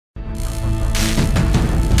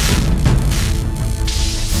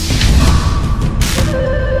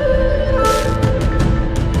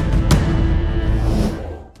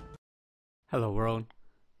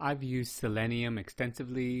I've used Selenium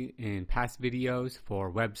extensively in past videos for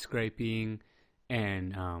web scraping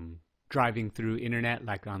and driving through internet,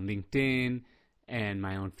 like on LinkedIn and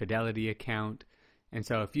my own Fidelity account. And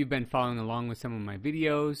so if you've been following along with some of my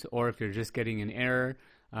videos, or if you're just getting an error,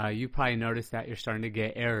 you probably noticed that you're starting to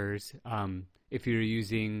get errors if you're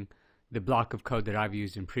using the block of code that I've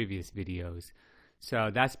used in previous videos. So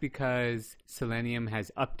that's because Selenium has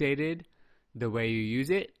updated the way you use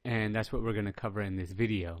it, and that's what we're going to cover in this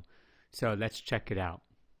video. So let's check it out.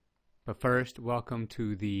 But first, welcome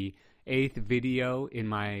to the 8th video in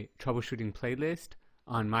my troubleshooting playlist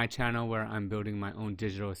on my channel, where I'm building my own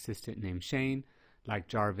digital assistant named Shane, like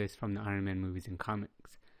Jarvis from the Iron Man movies and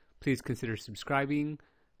comics. Please consider subscribing,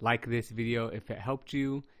 like this video if it helped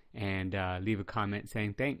you, and leave a comment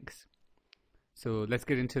saying thanks. So let's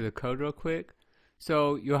get into the code real quick.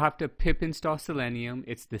 So you'll have to pip install Selenium.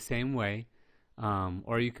 It's the same way.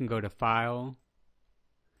 Or you can go to File,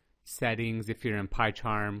 Settings if you're in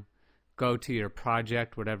PyCharm, go to your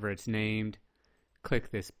project, whatever it's named, click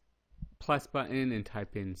this plus button and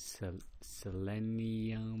type in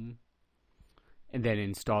Selenium, and then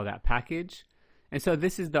install that package. And so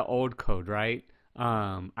this is the old code, right?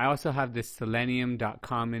 I also have this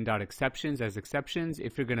selenium.common.exceptions as exceptions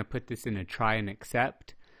if you're going to put this in a try and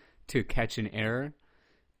except to catch an error.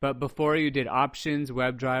 But before you did options,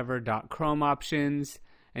 WebDriver.Chrome options,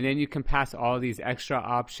 and then you can pass all these extra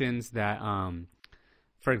options that,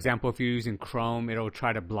 for example, if you're using Chrome, it'll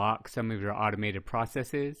try to block some of your automated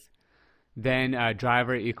processes. Then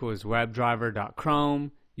driver equals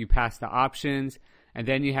WebDriver.Chrome, you pass the options, and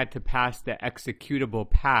then you had to pass the executable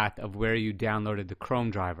path of where you downloaded the Chrome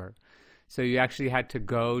driver. So you actually had to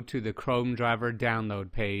go to the Chrome driver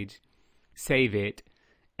download page, save it,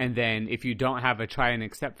 and then if you don't have a try and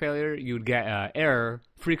accept failure, you would get an error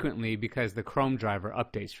frequently because the Chrome driver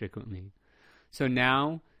updates frequently. So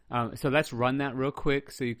now, so let's run that real quick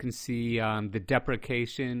so you can see the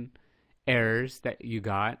deprecation errors that you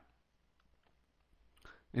got.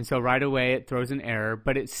 And so right away it throws an error,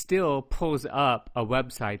 but it still pulls up a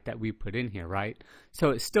website that we put in here, right? So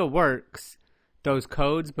it still works, those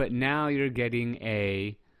codes, but now you're getting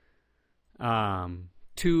a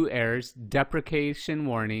two errors: deprecation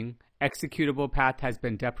warning, executable path has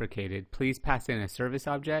been deprecated, please pass in a service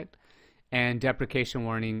object, and deprecation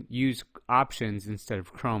warning, use options instead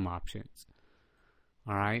of Chrome options.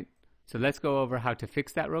 All right, so let's go over how to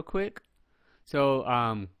fix that real quick.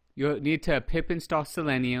 So you'll need to pip install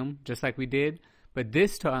Selenium just like we did, but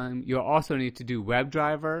this time you'll also need to do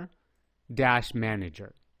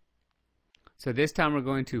WebDriver-Manager. So this time we're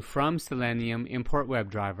going to, from Selenium, import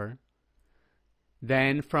WebDriver.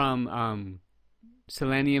 Then from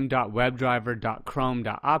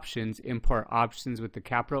selenium.webdriver.chrome.options, import options with the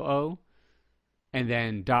capital O. And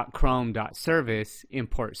then .chrome.service,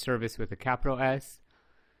 import service with a capital S.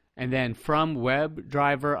 And then from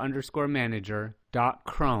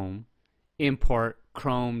WebDriver_manager.chrome, import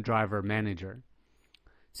Chrome driver manager.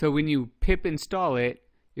 So when you pip install it,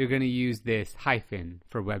 you're going to use this hyphen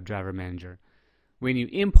for WebDriver manager. When you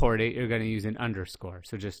import it, you're going to use an underscore.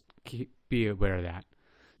 So just be aware of that.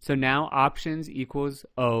 So now options equals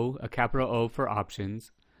O, a capital O for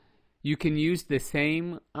options. You can use the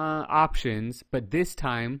same options, but this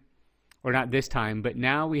time, or not this time, but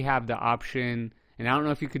now we have the option, and I don't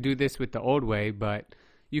know if you could do this with the old way, but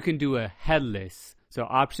you can do a headless. So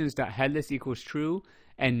options.headless equals true,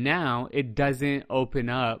 and now it doesn't open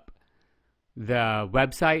up the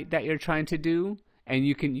website that you're trying to do, and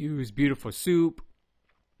you can use Beautiful Soup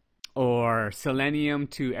or Selenium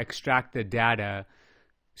to extract the data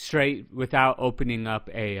straight without opening up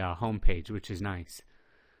a home page, which is nice.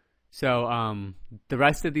 So the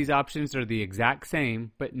rest of these options are the exact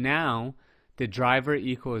same, but now the driver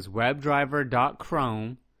equals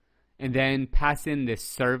WebDriver.Chrome, and then pass in this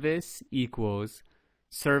service equals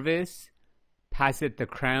service, pass it the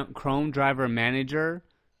Chrome driver manager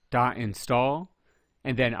 .install,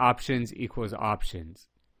 and then options equals options.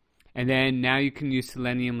 And then now you can use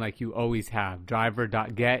Selenium like you always have,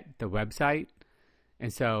 driver.get, the website.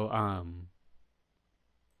 And so,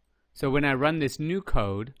 so when I run this new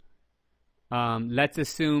code, let's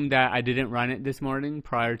assume that I didn't run it this morning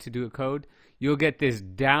prior to do a code. You'll get this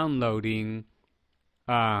downloading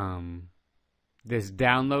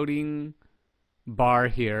bar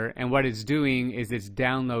here, and what it's doing is it's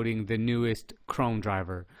downloading the newest Chrome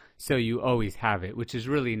driver, so you always have it, which is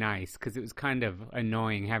really nice because it was kind of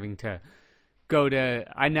annoying having to go to,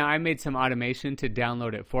 I made some automation to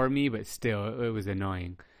download it for me, but still it was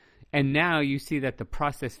annoying. And now you see that the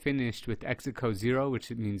process finished with exit code 0,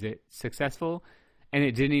 which means it's successful, and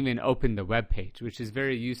it didn't even open the web page, which is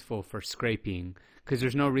very useful for scraping because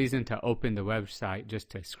there's no reason to open the website just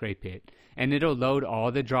to scrape it. And it'll load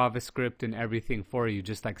all the JavaScript and everything for you,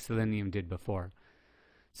 just like Selenium did before.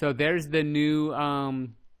 So there's the new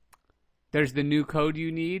code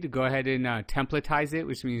you need. Go ahead and templatize it,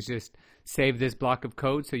 which means just save this block of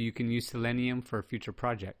code so you can use Selenium for future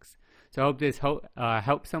projects. So I hope this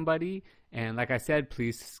helps somebody. And like I said,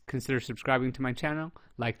 please consider subscribing to my channel,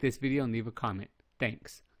 like this video, and leave a comment.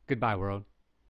 Thanks. Goodbye, world.